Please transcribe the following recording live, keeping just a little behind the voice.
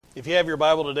If you have your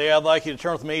Bible today, I'd like you to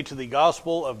turn with me to the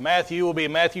Gospel of Matthew. We'll be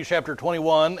in Matthew chapter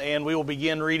 21, and we will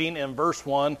begin reading in verse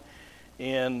 1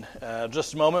 in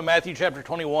just a moment. Matthew chapter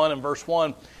 21 and verse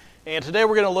 1. And today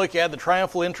we're going to look at the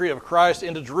triumphal entry of Christ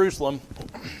into Jerusalem,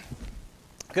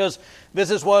 because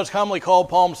this is what is commonly called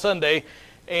Palm Sunday.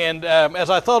 And as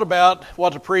I thought about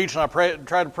what to preach, and I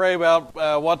tried to pray about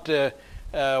what to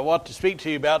speak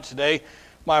to you about today,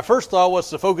 my first thought was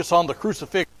to focus on the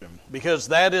crucifixion, because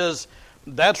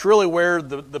that's really where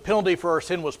the penalty for our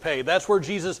sin was paid. That's where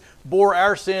Jesus bore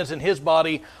our sins in His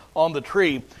body on the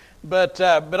tree. But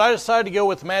I decided to go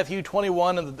with Matthew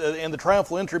 21 and the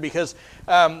triumphal entry, because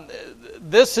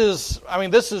this is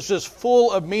just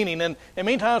full of meaning. And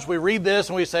many times we read this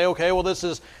and we say, okay, well, this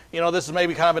is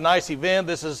maybe kind of a nice event.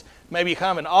 This is maybe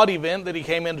kind of an odd event that He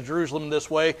came into Jerusalem this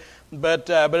way. But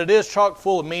it is chock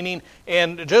full of meaning.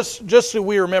 And just so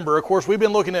we remember, of course, we've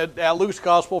been looking at Luke's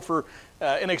gospel for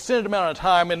an extended amount of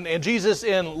time, and Jesus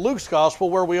in Luke's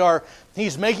gospel, where we are,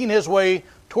 He's making His way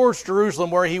towards Jerusalem,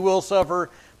 where He will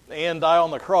suffer and die on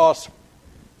the cross.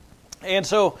 And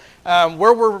so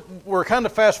where we're kind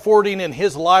of fast forwarding in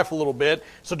His life a little bit,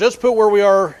 so just put where we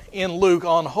are in Luke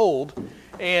on hold,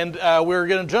 and we're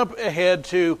going to jump ahead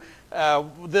to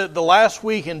the last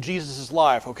week in Jesus'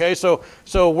 life. Okay,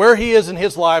 so where He is in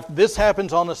His life, this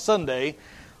happens on a Sunday.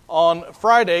 On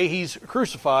Friday, He's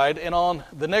crucified, and on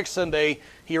the next Sunday,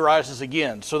 He rises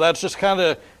again. So that's just kind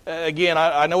of, again,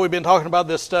 I know we've been talking about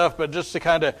this stuff, but just to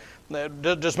kind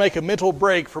of just make a mental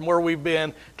break from where we've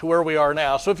been to where we are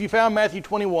now. So if you found Matthew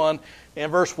 21 and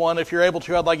verse 1, if you're able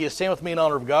to, I'd like you to stand with me in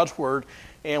honor of God's Word,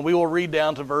 and we will read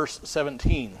down to verse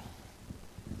 17.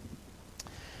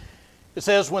 It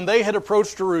says, "When they had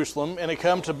approached Jerusalem and had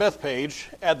come to Bethphage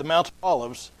at the Mount of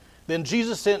Olives, then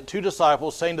Jesus sent 2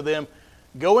 disciples, saying to them,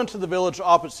 'Go into the village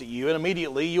opposite you, and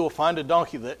immediately you will find a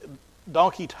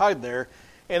donkey tied there,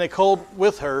 and a colt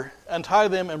with her. Untie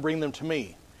them and bring them to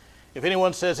me. If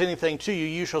anyone says anything to you,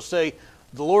 you shall say,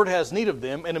 "The Lord has need of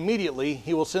them," and immediately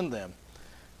He will send them.'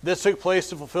 This took place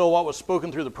to fulfill what was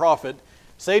spoken through the prophet.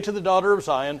 'Say to the daughter of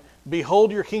Zion,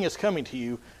 Behold, your king is coming to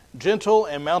you, gentle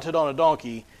and mounted on a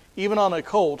donkey, even on a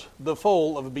colt, the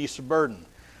foal of a beast of burden.'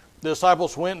 The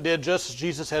disciples went and did just as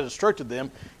Jesus had instructed them,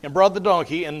 and brought the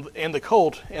donkey and the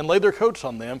colt, and laid their coats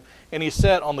on them, and He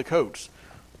sat on the coats.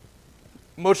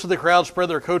 Most of the crowd spread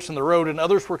their coats in the road, and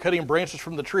others were cutting branches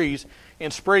from the trees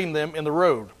and spreading them in the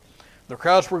road. The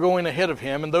crowds were going ahead of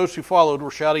Him, and those who followed were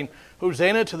shouting,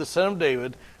 'Hosanna to the Son of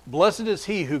David! Blessed is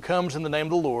He who comes in the name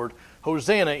of the Lord!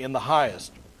 Hosanna in the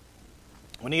highest!'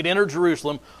 When He had entered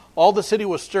Jerusalem, all the city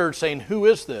was stirred, saying, 'Who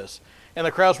is this?' And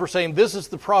the crowds were saying, 'This is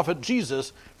the prophet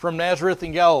Jesus from Nazareth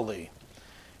in Galilee.'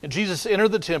 And Jesus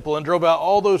entered the temple and drove out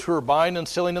all those who were buying and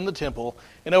selling in the temple,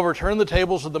 and overturned the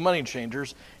tables of the money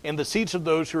changers and the seats of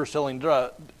those who were selling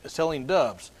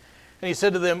doves. And He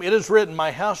said to them, 'It is written,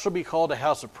 My house shall be called a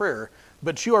house of prayer,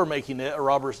 but you are making it a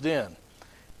robber's den.'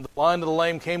 And the blind and the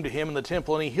lame came to Him in the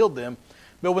temple, and He healed them.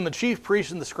 But when the chief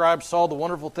priests and the scribes saw the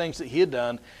wonderful things that He had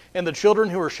done, and the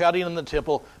children who were shouting in the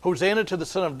temple, 'Hosanna to the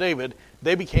Son of David,'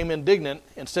 they became indignant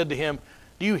and said to Him,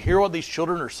 'Do you hear what these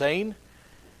children are saying?'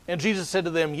 And Jesus said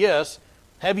to them, 'Yes.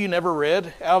 Have you never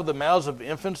read, out of the mouths of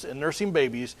infants and nursing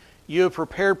babies, you have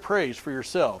prepared praise for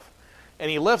yourself?' And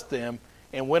He left them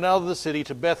and went out of the city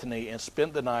to Bethany and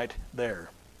spent the night there."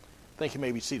 Thank you.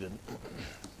 May be seated.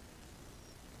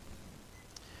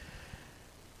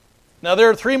 Now, there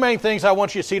are 3 main things I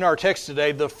want you to see in our text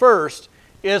today. The first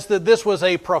is that this was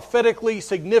a prophetically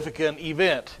significant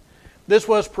event. This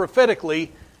was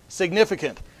prophetically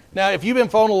significant. Now, if you've been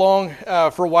following along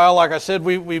for a while, like I said,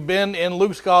 we've been in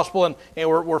Luke's gospel, and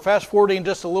we're fast forwarding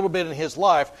just a little bit in his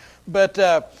life. But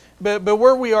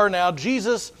where we are now,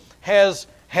 Jesus has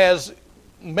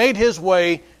made His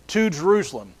way to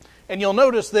Jerusalem, and you'll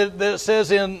notice that it says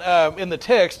in the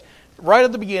text right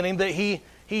at the beginning that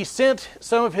He sent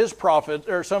some of His prophets,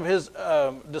 or some of His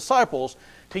disciples,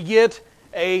 to get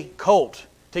a colt,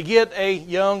 to get a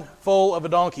young foal of a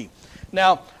donkey.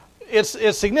 Now,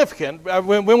 it's significant.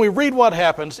 When we read what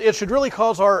happens, it should really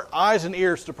cause our eyes and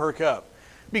ears to perk up.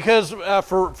 Because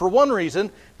for one reason,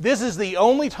 this is the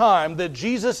only time that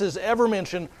Jesus is ever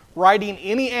mentioned riding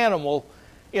any animal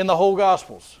in the whole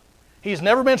Gospels. He's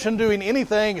never mentioned doing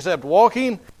anything except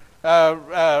walking,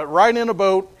 riding in a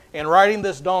boat, and riding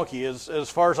this donkey, as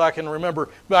far as I can remember.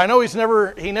 But I know he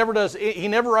never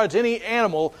rides any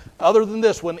animal other than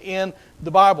this one in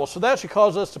the Bible. So that should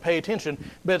cause us to pay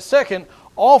attention. But second,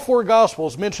 all 4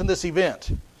 Gospels mention this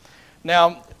event.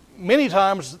 Now, many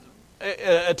times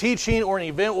a teaching or an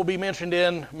event will be mentioned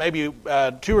in maybe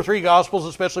 2 or 3 Gospels,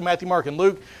 especially Matthew, Mark, and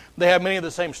Luke. They have many of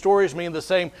the same stories, many of the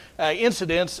same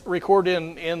incidents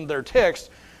recorded in their text,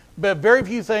 but very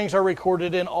few things are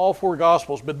recorded in all 4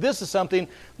 Gospels. But this is something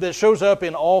that shows up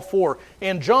in all 4.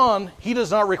 And John, he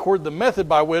does not record the method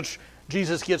by which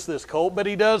Jesus gets this colt, but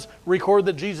he does record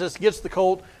that Jesus gets the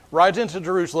colt, rides into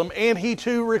Jerusalem, and he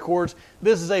too records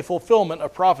this is a fulfillment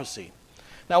of prophecy.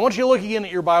 Now I want you to look again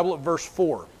at your Bible at verse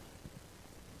 4.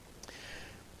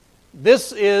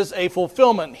 This is a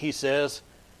fulfillment, he says,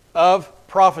 of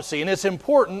prophecy. And it's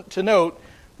important to note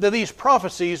that these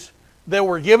prophecies that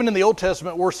were given in the Old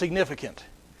Testament were significant.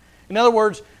 In other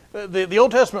words, the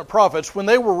Old Testament prophets, when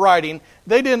they were writing,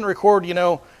 they didn't record,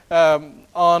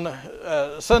 on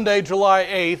Sunday, July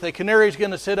 8th, a canary's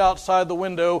going to sit outside the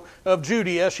window of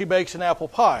Judy as she bakes an apple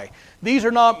pie. These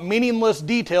are not meaningless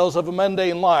details of a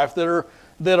mundane life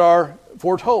that are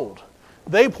foretold.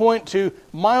 They point to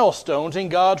milestones in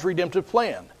God's redemptive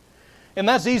plan. And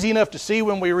that's easy enough to see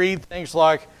when we read things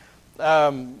like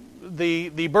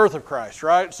the birth of Christ,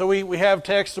 right? So we have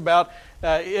texts about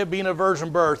it being a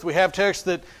virgin birth. We have texts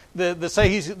that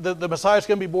say the Messiah is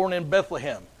going to be born in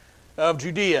Bethlehem of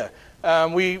Judea.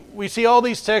 We see all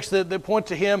these texts that point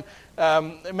to him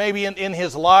maybe in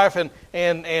his life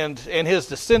and his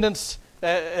descendants,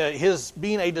 his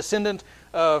being a descendant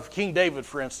of King David,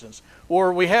 for instance.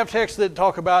 Or we have texts that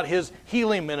talk about his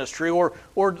healing ministry, or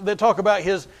that talk about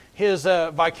his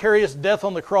vicarious death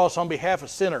on the cross on behalf of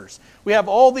sinners. We have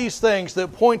all these things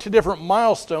that point to different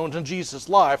milestones in Jesus'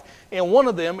 life, and one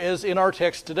of them is in our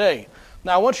text today.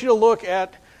 Now I want you to look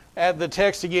at the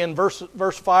text again, verse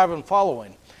 5 and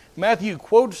following. Matthew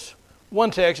quotes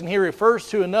one text and he refers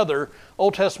to another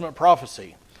Old Testament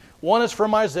prophecy. One is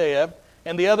from Isaiah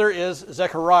and the other is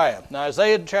Zechariah. Now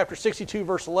Isaiah chapter 62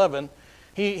 verse 11,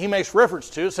 he makes reference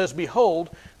to, it says, "Behold,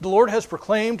 the Lord has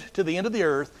proclaimed to the end of the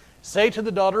earth, say to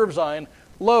the daughter of Zion,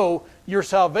 Lo, your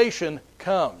salvation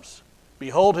comes.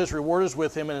 Behold, his reward is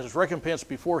with him and his recompense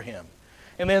before him."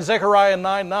 And then Zechariah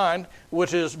 9:9,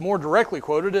 which is more directly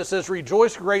quoted, it says,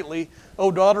 "Rejoice greatly, O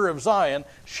daughter of Zion.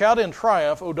 Shout in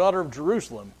triumph, O daughter of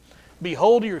Jerusalem.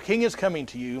 Behold, your king is coming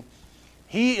to you.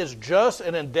 He is just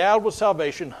and endowed with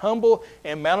salvation, humble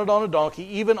and mounted on a donkey,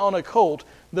 even on a colt,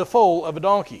 the foal of a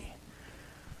donkey."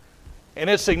 And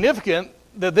it's significant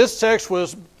that this text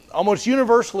was almost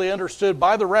universally understood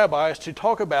by the rabbis to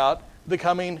talk about the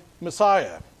coming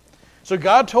Messiah. So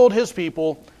God told his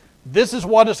people, this is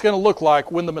what it's going to look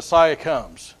like when the Messiah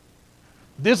comes.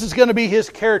 This is going to be his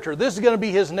character. This is going to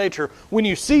be his nature. When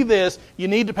you see this, you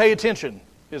need to pay attention.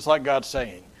 It's like God's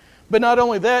saying. But not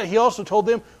only that, he also told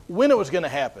them when it was going to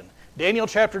happen. Daniel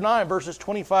chapter 9, verses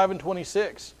 25 and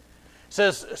 26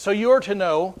 says, "So you are to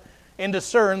know and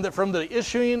discern that from the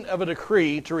issuing of a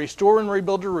decree to restore and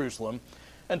rebuild Jerusalem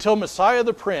until Messiah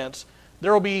the Prince,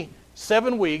 there will be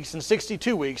 7 weeks and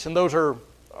 62 weeks." And those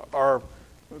are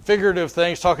figurative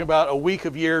things talking about a week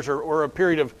of years or a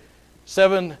period of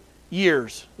 7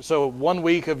 years. So 1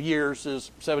 week of years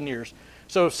is 7 years.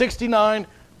 So 69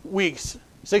 weeks,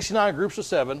 69 groups of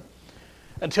 7.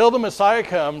 Until the Messiah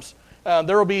comes,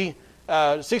 there will be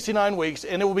 69 weeks,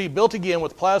 and it will be built again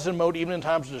with plaza and moat even in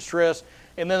times of distress,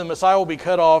 and then the Messiah will be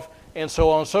cut off, and so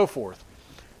on and so forth.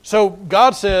 So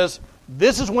God says,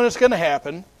 this is when it's going to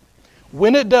happen.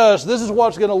 When it does, this is what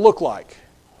it's going to look like.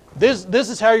 This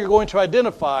is how you're going to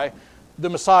identify the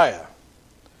Messiah.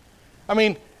 I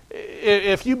mean,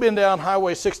 if you've been down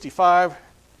Highway 65,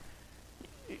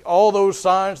 all those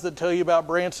signs that tell you about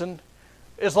Branson,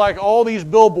 it's like all these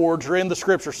billboards are in the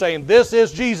Scripture saying, this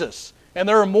is Jesus. And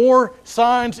there are more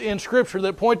signs in Scripture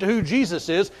that point to who Jesus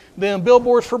is than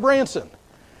billboards for Branson.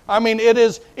 I mean, it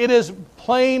is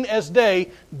plain as day,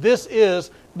 this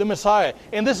is the Messiah.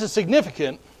 And this is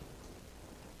significant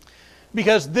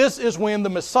because this is when the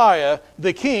Messiah,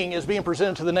 the King, is being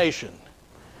presented to the nation.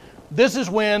 This is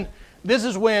when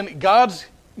God's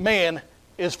man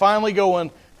is finally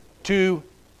going to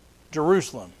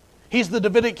Jerusalem. He's the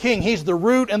Davidic king. He's the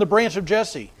root and the branch of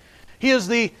Jesse. He is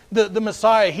the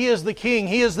Messiah. He is the king.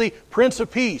 He is the Prince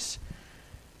of Peace.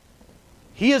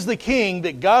 He is the king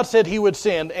that God said he would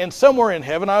send. And somewhere in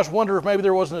heaven, I just wonder if maybe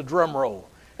there wasn't a drum roll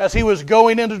as he was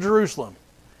going into Jerusalem.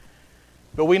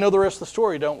 But we know the rest of the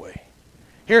story, don't we?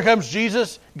 Here comes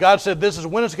Jesus. God said this is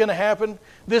when it's going to happen.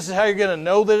 This is how you're going to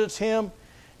know that it's him.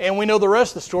 And we know the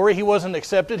rest of the story. He wasn't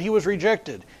accepted. He was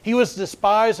rejected. He was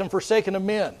despised and forsaken of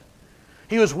men.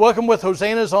 He was welcomed with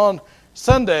hosannas on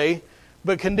Sunday,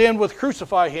 but condemned with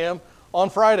crucify him on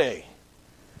Friday.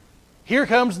 Here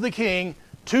comes the king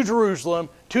to Jerusalem,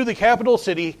 to the capital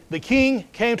city. The king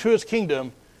came to his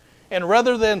kingdom, And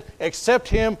rather than accept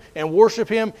him and worship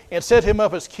him and set him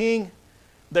up as king,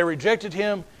 they rejected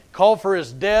him, called for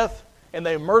his death, and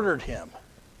they murdered him.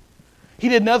 He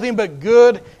did nothing but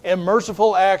good and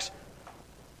merciful acts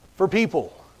for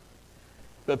people.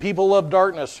 But people loved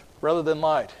darkness rather than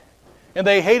light. And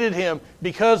they hated him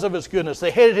because of his goodness. They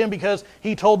hated him because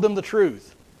he told them the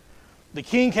truth. The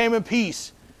king came in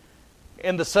peace,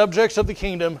 and the subjects of the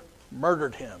kingdom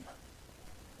murdered him.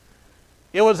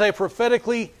 It was a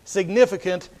prophetically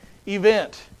significant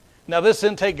event. Now, this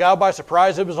didn't take God by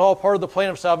surprise. It was all part of the plan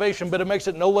of salvation, but it makes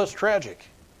it no less tragic.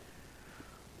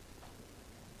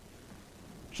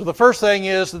 So the first thing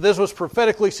is that this was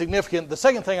prophetically significant. The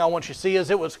second thing I want you to see is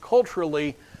it was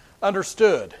culturally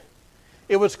understood.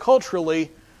 It was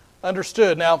culturally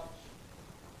understood. Now,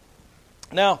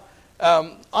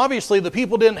 obviously the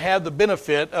people didn't have the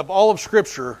benefit of all of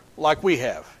Scripture like we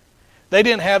have. They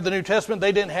didn't have the New Testament.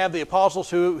 They didn't have the apostles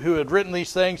who had written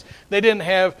these things. They didn't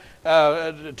have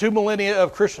 2 millennia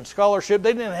of Christian scholarship.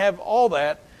 They didn't have all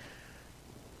that.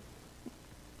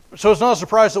 So it's not a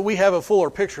surprise that we have a fuller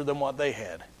picture than what they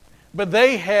had. But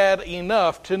they had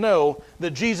enough to know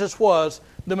that Jesus was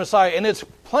the Messiah. And it's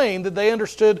plain that they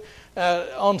understood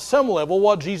on some level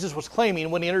what Jesus was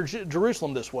claiming when he entered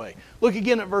Jerusalem this way. Look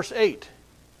again at verse 8.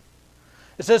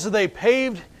 It says that they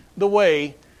paved the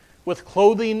way with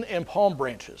clothing and palm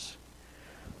branches.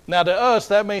 Now to us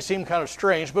that may seem kind of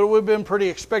strange, but it would have been pretty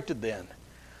expected then.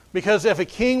 Because if a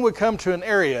king would come to an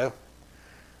area,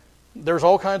 there's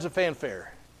all kinds of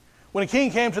fanfare. When a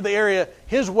king came to the area,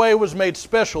 his way was made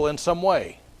special in some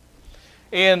way.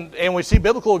 And we see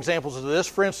biblical examples of this.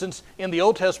 For instance, in the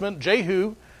Old Testament,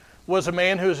 Jehu was a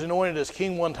man who was anointed as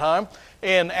king one time.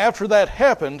 And after that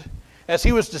happened, as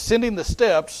he was descending the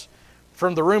steps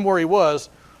from the room where he was,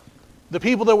 the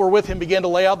people that were with him began to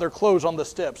lay out their clothes on the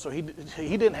steps. So he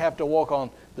didn't have to walk on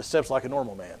the steps like a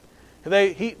normal man.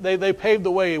 They paved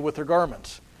the way with their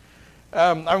garments.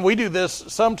 We do this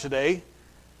some today.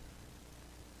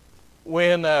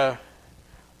 When I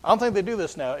don't think they do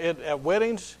this now. At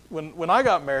weddings, when I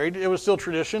got married, it was still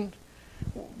tradition.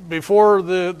 Before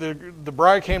the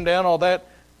bride came down, all that,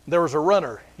 there was a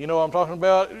runner. You know what I'm talking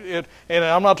about? And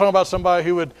I'm not talking about somebody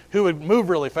who would move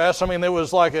really fast. I mean, there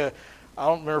was like I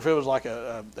don't remember if it was like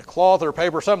a cloth or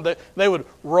paper or something that they would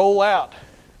roll out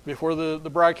before the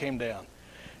bride came down.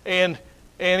 And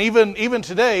even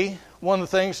today, one of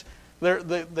the things,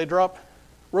 they drop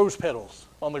rose petals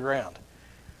on the ground.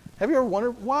 Have you ever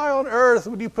wondered why on earth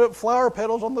would you put flower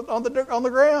petals on the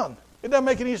ground? It doesn't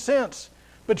make any sense.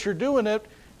 But you're doing it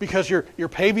because you're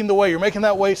paving the way. You're making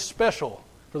that way special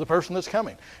for the person that's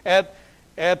coming. At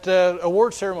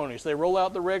award ceremonies, they roll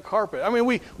out the red carpet. I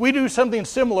mean, we do something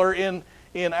similar in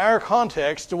our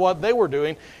context to what they were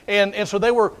doing, and so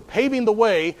they were paving the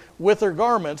way with their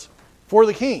garments for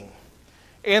the king.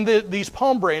 And these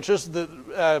palm branches,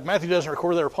 Matthew doesn't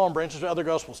record there are palm branches, but other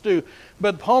Gospels do,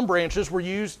 but palm branches were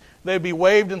used, they'd be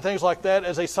waved and things like that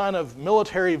as a sign of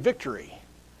military victory.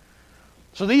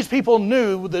 So these people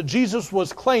knew that Jesus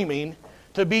was claiming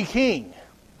to be king.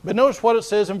 But notice what it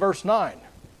says in verse 9.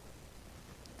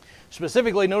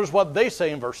 Specifically, notice what they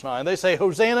say in verse 9. They say,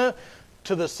 Hosanna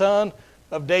to the Son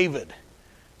of David.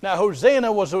 Now,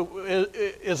 Hosanna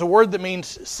is a word that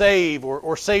means save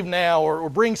or save now or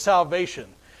bring salvation.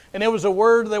 And it was a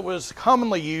word that was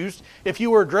commonly used if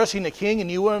you were addressing a king and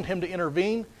you wanted him to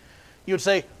intervene. You would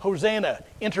say, Hosanna,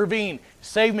 intervene,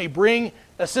 save me, bring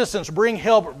assistance, bring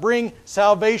help, bring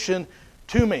salvation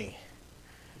to me.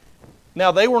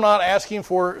 Now, they were not asking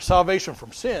for salvation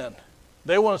from sin.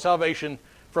 They wanted salvation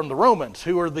from the Romans,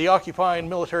 who were the occupying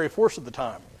military force at the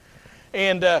time.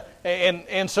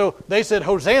 And so they said,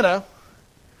 Hosanna,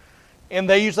 and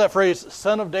they used that phrase,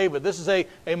 Son of David. This is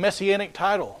a messianic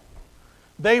title.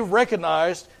 They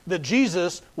recognized that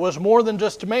Jesus was more than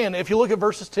just a man. If you look at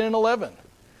verses 10 and 11,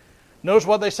 notice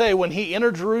what they say. When he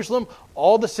entered Jerusalem,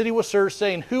 all the city was searched,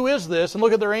 saying, who is this? And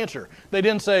look at their answer. They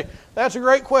didn't say, that's a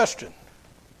great question.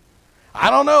 I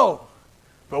don't know.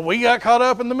 But we got caught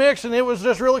up in the mix, and it was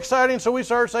just real exciting, so we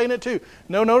started saying it too.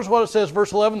 No, notice what it says,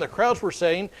 verse 11. The crowds were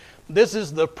saying, this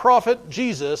is the prophet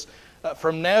Jesus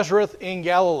from Nazareth in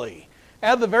Galilee.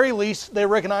 At the very least, they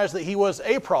recognized that he was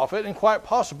a prophet, and quite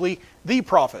possibly the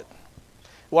prophet.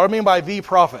 What do I mean by the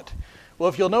prophet? Well,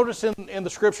 if you'll notice in the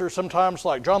Scripture, sometimes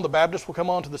like John the Baptist will come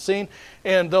onto the scene,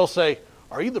 and they'll say,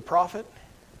 are you the prophet?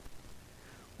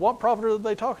 What prophet are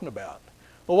they talking about?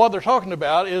 Well, what they're talking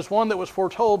about is one that was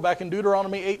foretold back in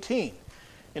Deuteronomy 18.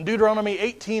 In Deuteronomy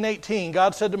 18:18,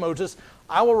 God said to Moses,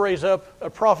 I will raise up a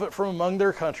prophet from among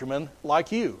their countrymen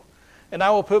like you, and I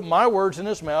will put my words in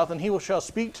his mouth, and he shall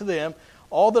speak to them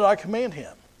all that I command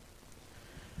him.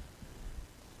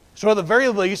 So at the very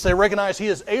least, they recognize he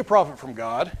is a prophet from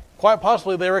God. Quite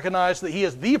possibly they recognize that he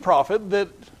is the prophet that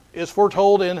is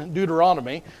foretold in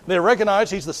Deuteronomy. They recognize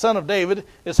he's the son of David.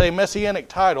 It's a messianic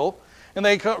title. And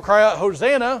they cry out,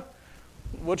 Hosanna,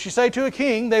 what you say to a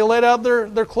king. They laid out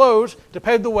their clothes to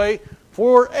pave the way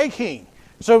for a king.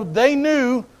 So they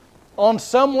knew on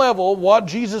some level what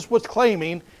Jesus was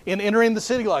claiming in entering the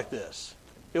city like this.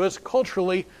 It was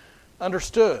culturally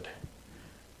understood.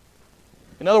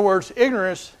 In other words,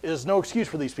 ignorance is no excuse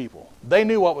for these people. They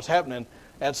knew what was happening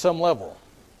at some level.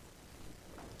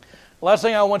 The last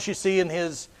thing I want you to see in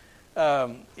his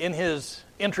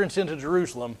entrance into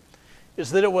Jerusalem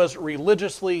is that it was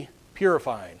religiously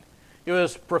purifying. It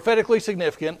was prophetically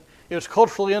significant, it was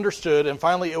culturally understood, and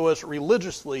finally it was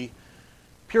religiously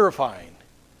purifying.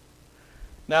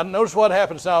 Now notice what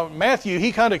happens. Now Matthew,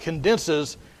 he kind of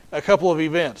condenses a couple of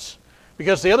events,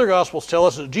 because the other Gospels tell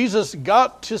us that Jesus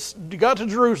got to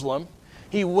Jerusalem,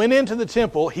 he went into the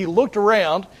temple, he looked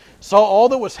around, saw all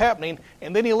that was happening,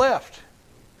 and then he left.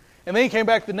 And then he came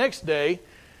back the next day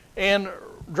and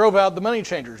drove out the money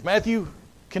changers. Matthew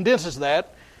condenses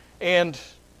that and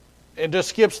just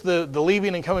skips the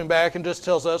leaving and coming back and just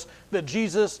tells us that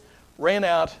Jesus ran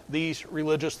out these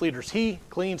religious leaders. He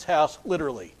cleans house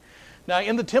literally. Now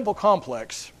in the temple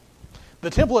complex,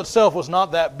 the temple itself was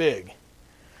not that big.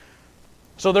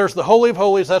 So there's the Holy of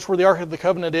Holies, that's where the Ark of the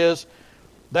Covenant is.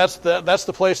 That's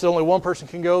the place that only one person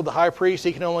can go, the high priest.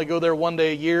 He can only go there one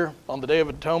day a year on the Day of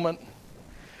Atonement.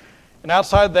 And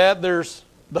outside that, there's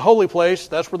the holy place.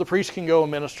 That's where the priest can go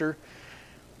and minister.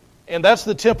 And that's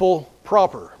the temple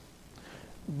proper.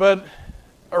 But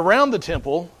around the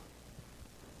temple,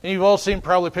 and you've all seen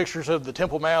probably pictures of the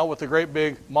Temple Mount with the great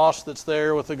big mosque that's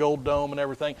there with the gold dome and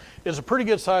everything. It's a pretty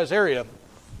good sized area.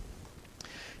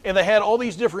 And they had all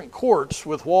these different courts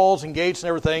with walls and gates and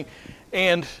everything.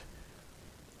 And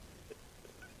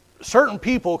certain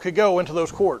people could go into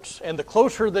those courts. And the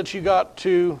closer that you got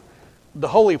to the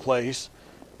holy place,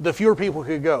 the fewer people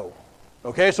could go.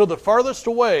 Okay, so the farthest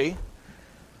away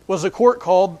was a court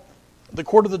called the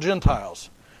Court of the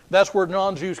Gentiles. That's where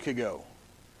non-Jews could go.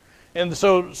 And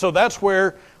so that's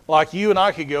where, like you and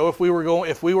I could go if we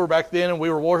were back then and we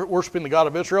were worshiping the God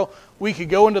of Israel, we could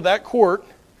go into that court.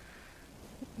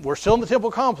 We're still in the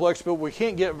temple complex, but we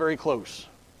can't get very close.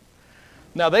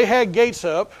 Now they had gates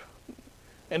up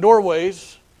and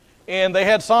doorways, and they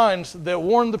had signs that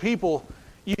warned the people,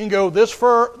 you can go this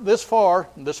far, that's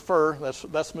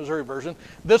the Missouri version,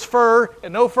 this far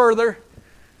and no further,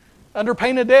 under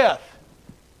pain of death.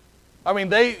 I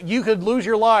mean, you could lose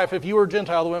your life if you were a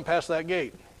Gentile that went past that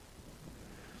gate.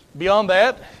 Beyond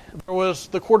that, there was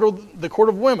the court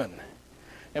of women.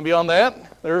 And beyond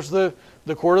that, there's the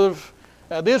court of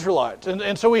the Israelites.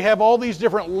 And so we have all these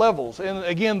different levels. And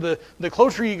again, the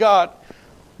closer you got,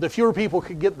 the fewer people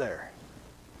could get there.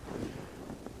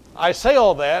 I say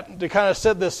all that to kind of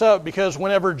set this up because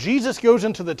whenever Jesus goes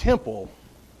into the temple,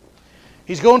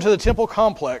 he's going to the temple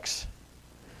complex.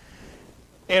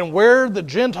 And where the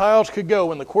Gentiles could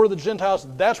go, in the court of the Gentiles,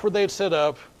 that's where they'd set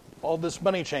up all this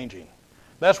money changing.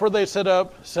 That's where they set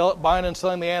up buying and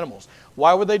selling the animals.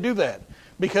 Why would they do that?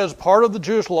 Because part of the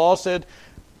Jewish law said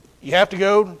you have to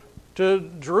go to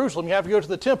Jerusalem, you have to go to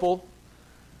the temple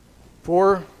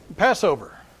for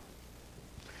Passover.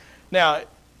 Now,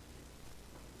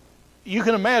 you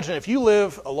can imagine if you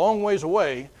live a long ways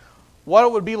away, what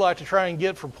it would be like to try and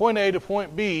get from point A to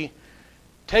point B,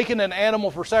 taking an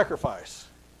animal for sacrifice.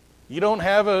 You don't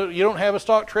have a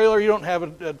stock trailer, you don't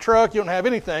have a truck, you don't have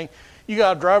anything. You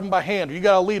got to drive them by hand, or you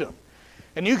got to lead them.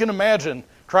 And you can imagine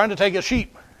trying to take a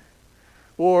sheep,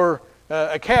 or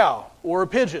a cow, or a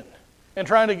pigeon, and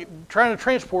trying to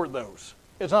transport those.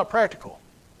 It's not practical.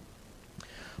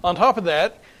 On top of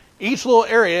that, each little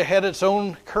area had its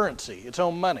own currency, its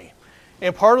own money.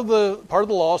 And part of the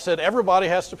law said everybody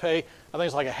has to pay, I think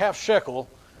it's like a half shekel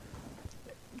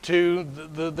to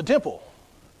the temple.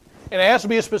 And it has to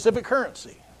be a specific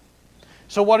currency.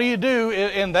 So what do you do?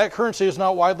 And that currency is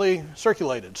not widely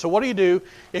circulated. So what do you do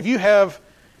if you have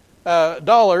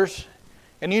dollars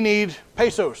and you need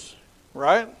pesos,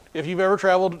 right? If you've ever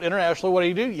traveled internationally,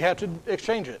 what do? You have to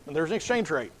exchange it. And there's an exchange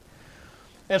rate.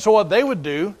 And so what they would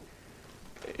do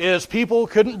is people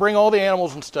couldn't bring all the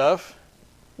animals and stuff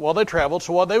while they traveled.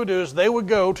 So what they would do is they would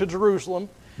go to Jerusalem,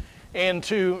 and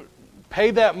to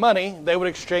pay that money, they would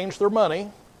exchange their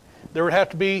money. There would have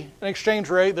to be an exchange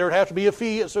rate. There would have to be a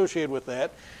fee associated with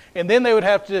that. And then they would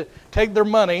have to take their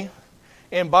money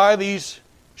and buy these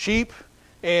sheep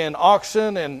and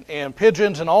oxen and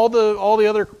pigeons and all the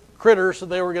other critters that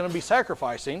they were going to be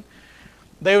sacrificing.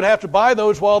 They would have to buy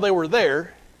those while they were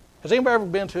there. Has anybody ever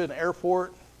been to an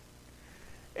airport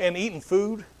and eaten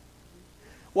food?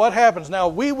 what happens? Now,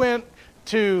 we went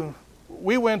to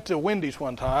Wendy's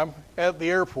one time at the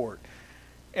airport,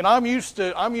 and I'm used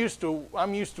to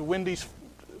Wendy's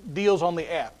deals on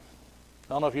the app.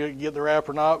 I don't know if you get their app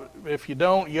or not. If you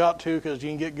don't, you ought to, because you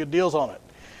can get good deals on it.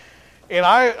 And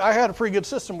I had a pretty good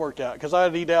system worked out because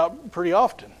I'd eat out pretty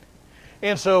often.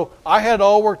 And so I had it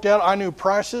all worked out. I knew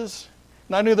prices,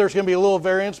 and I knew there was going to be a little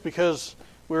variance because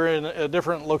we're in a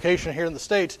different location here in the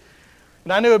States.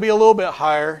 And I knew it would be a little bit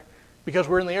higher because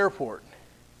we're in the airport.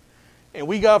 And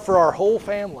we got for our whole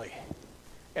family.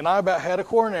 And I about had a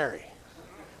coronary.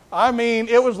 I mean,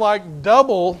 it was like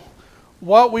double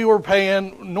what we were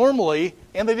paying normally,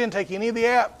 and they didn't take any of the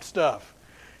app stuff.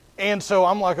 And so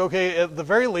I'm like, okay, at the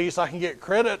very least, I can get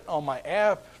credit on my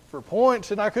app for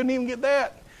points, and I couldn't even get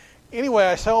that. Anyway,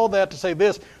 I say all that to say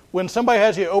this. When somebody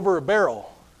has you over a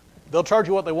barrel, they'll charge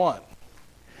you what they want.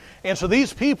 And so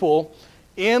these people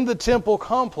in the temple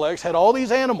complex had all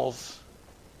these animals,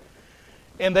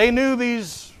 and they knew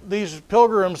these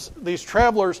pilgrims, these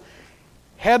travelers,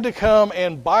 had to come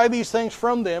and buy these things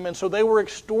from them, and so they were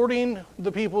extorting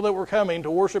the people that were coming to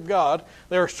worship God.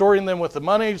 They were extorting them with the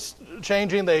money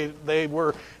changing. They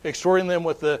were extorting them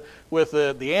with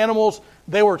the animals.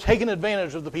 They were taking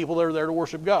advantage of the people that are there to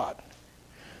worship God.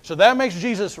 So that makes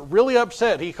Jesus really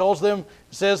upset. He calls them,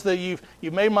 says that you've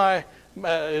made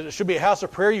it should be a house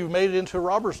of prayer. You've made it into a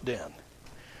robber's den.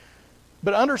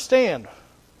 But understand,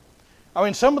 I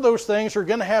mean, some of those things are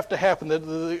going to have to happen.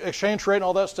 The exchange rate and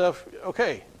all that stuff,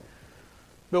 okay.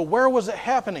 But where was it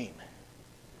happening?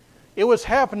 It was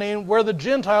happening where the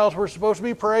Gentiles were supposed to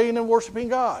be praying and worshiping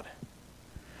God.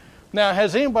 Now,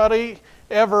 has anybody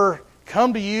ever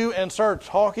come to you and started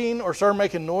talking or started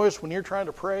making noise when you're trying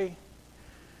to pray?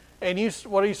 And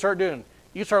what do you start doing?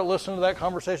 You start listening to that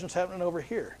conversation that's happening over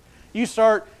here. You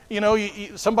start,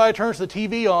 somebody turns the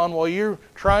TV on while you're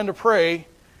trying to pray,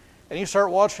 and you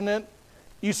start watching it.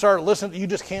 You start listening, you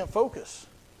just can't focus.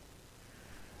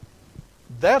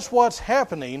 That's what's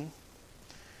happening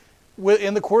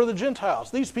in the court of the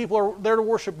Gentiles. These people are there to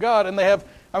worship God, and they have,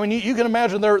 you can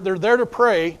imagine they're there to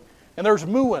pray, and there's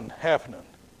mooing happening.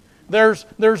 There's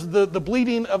the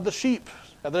bleating of the sheep,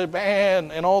 the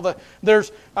band, and all the,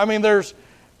 there's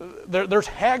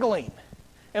haggling,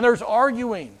 and there's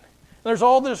arguing, and there's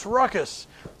all this ruckus.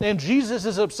 And Jesus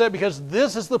is upset because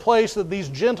this is the place that these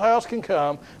Gentiles can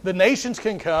come, the nations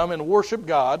can come and worship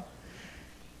God.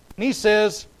 And he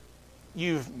says,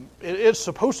 it's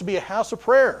supposed to be a house of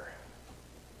prayer.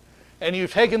 And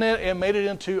you've taken it and made it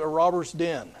into a robber's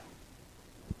den.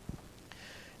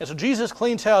 And so Jesus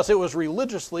cleans house. It was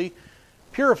religiously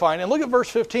purifying. And look at verse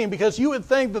 15, because you would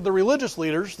think that the religious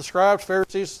leaders, the scribes,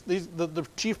 Pharisees, the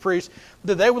chief priests,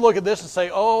 that they would look at this and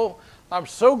say, oh, I'm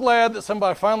so glad that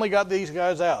somebody finally got these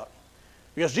guys out.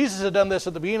 Because Jesus had done this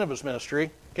at the beginning of his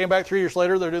ministry. Came back 3 years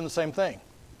later, they're doing the same thing.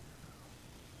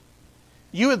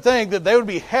 You would think that they would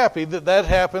be happy that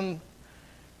happened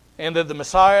and that the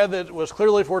Messiah that was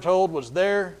clearly foretold was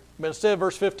there. But instead,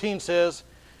 verse 15 says,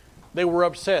 they were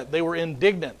upset. They were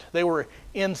indignant. They were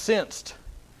incensed.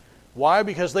 Why?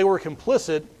 Because they were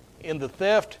complicit in the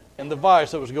theft and the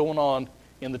vice that was going on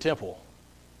in the temple.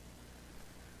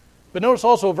 But notice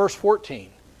also verse 14.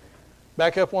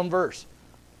 Back up one verse.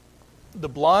 The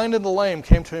blind and the lame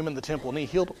came to him in the temple, and he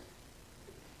healed them.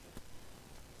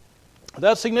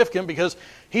 That's significant because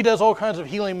he does all kinds of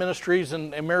healing ministries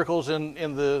and miracles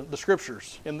in the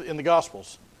Scriptures, in the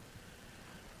Gospels.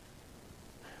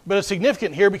 But it's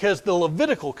significant here because the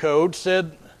Levitical code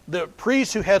said that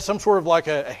priests who had some sort of like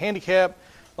a handicap,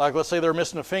 like let's say they're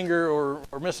missing a finger or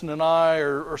missing an eye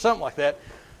or something like that,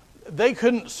 they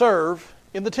couldn't serve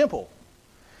in the temple.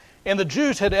 And the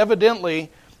Jews had evidently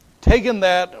taken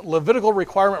that Levitical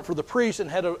requirement for the priests and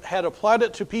had applied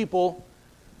it to people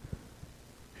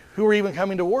who were even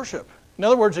coming to worship. In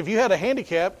other words, if you had a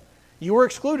handicap, you were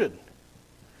excluded.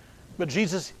 But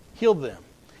Jesus healed them.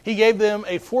 He gave them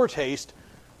a foretaste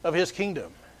of his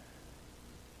kingdom.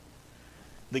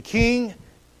 The king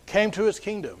came to his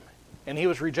kingdom, and he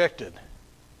was rejected.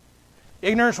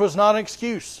 Ignorance was not an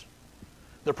excuse.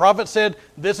 The prophet said,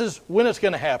 this is when it's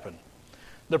going to happen.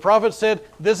 The prophet said,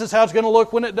 this is how it's going to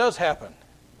look when it does happen.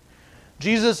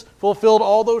 Jesus fulfilled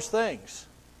all those things.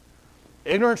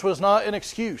 Ignorance was not an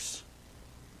excuse.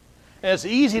 And it's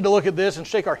easy to look at this and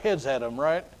shake our heads at him,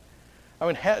 right? I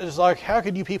mean, it's like, how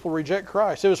could you people reject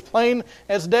Christ? It was plain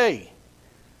as day.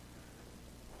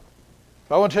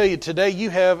 But I want to tell you, today you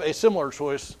have a similar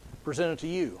choice presented to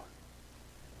you.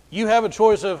 You have a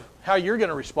choice of how you're going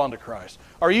to respond to Christ.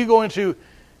 Are you going to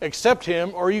accept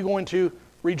him, or are you going to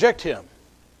reject him?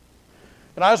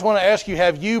 And I just want to ask you,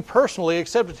 have you personally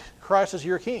accepted Christ as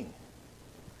your king?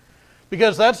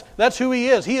 Because that's who He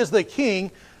is. He is the King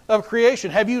of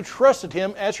creation. Have you trusted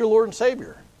Him as your Lord and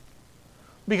Savior?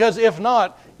 Because if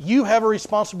not, you have a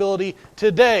responsibility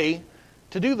today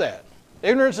to do that.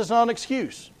 Ignorance is not an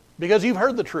excuse, because you've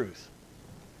heard the truth.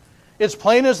 It's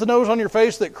plain as the nose on your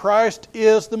face that Christ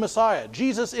is the Messiah.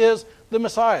 Jesus is the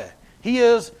Messiah. He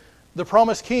is the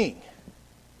promised King.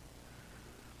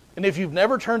 And if you've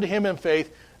never turned to Him in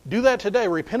faith, do that today.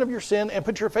 Repent of your sin and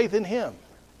put your faith in Him.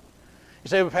 You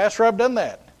say, "But Pastor, I've done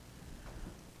that."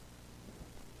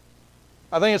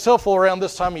 I think it's helpful around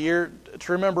this time of year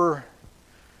to remember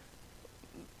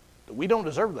that we don't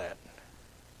deserve that.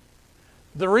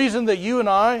 The reason that you and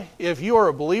I, if you are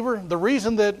a believer, the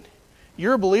reason that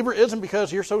you're a believer isn't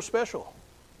because you're so special.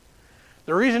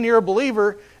 The reason you're a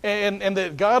believer and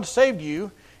that God saved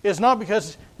you is not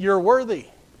because you're worthy.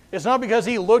 It's not because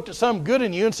He looked at some good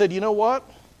in you and said, "You know what?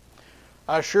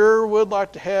 I sure would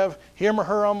like to have him or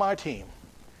her on my team,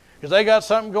 because they got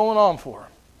something going on for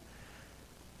them."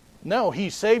 No, He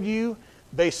saved you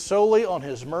based solely on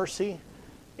His mercy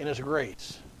and His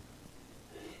grace.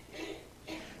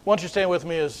 Why don't you stand with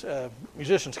me as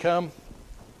musicians come.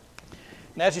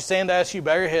 And as you stand, I ask you,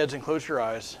 bow your heads and close your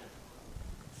eyes.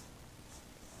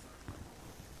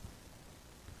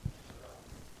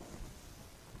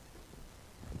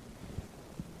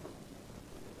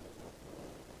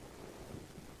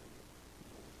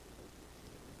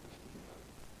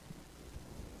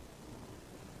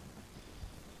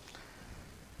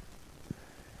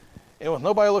 And with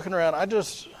nobody looking around, I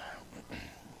just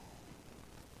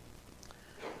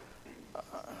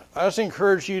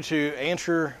encourage you to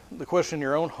answer the question in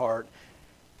your own heart: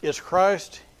 is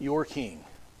Christ your King?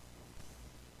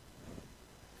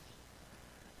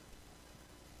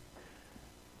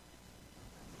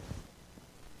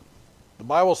 The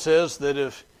Bible says that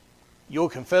if you'll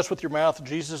confess with your mouth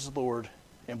Jesus is Lord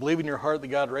and believe in your heart that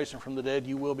God raised Him from the dead,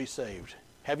 you will be saved.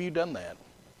 Have you done that?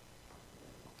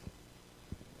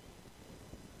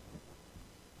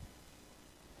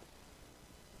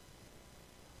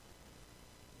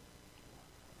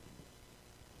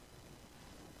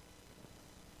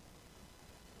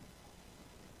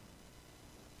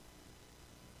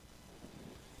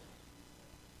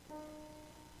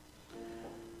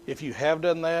 If you have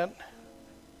done that,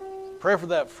 pray for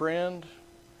that friend,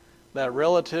 that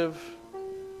relative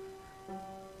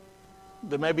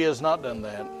that maybe has not done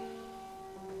that.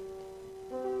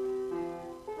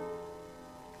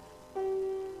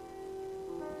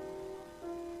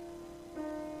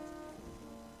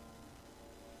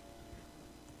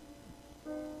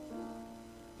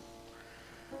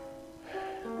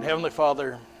 Heavenly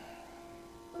Father,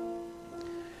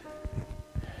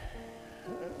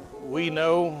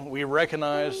 we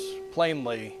recognize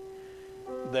plainly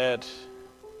that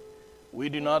we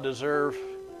do not deserve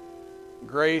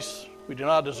grace. We do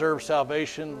not deserve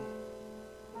salvation.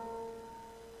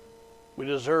 We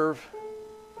deserve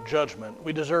judgment.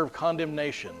 We deserve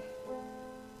condemnation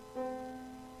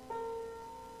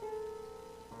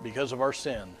because of our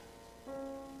sin.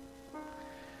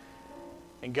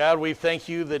 And God, we thank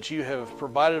You that You have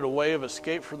provided a way of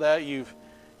escape for that.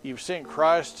 You've sent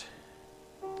Christ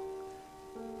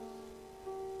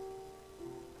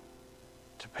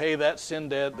to pay that sin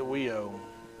debt that we owe.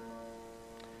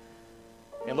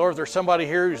 And Lord, if there's somebody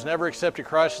here who's never accepted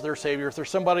Christ as their Savior, if there's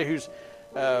somebody who's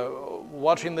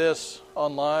watching this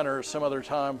online or some other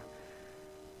time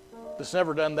that's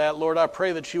never done that, Lord, I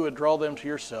pray that You would draw them to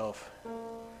Yourself.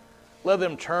 Let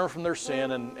them turn from their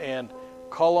sin and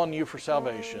call on You for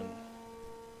salvation.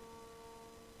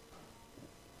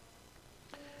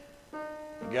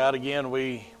 God, again,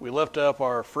 we lift up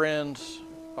our friends,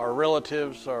 our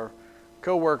relatives, our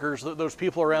co-workers, those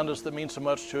people around us that mean so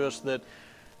much to us that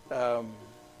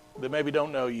maybe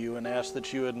don't know You, and ask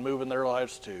that You would move in their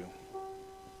lives too.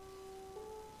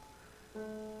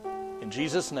 In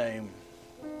Jesus' name,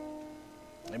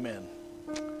 amen.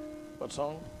 What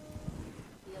song?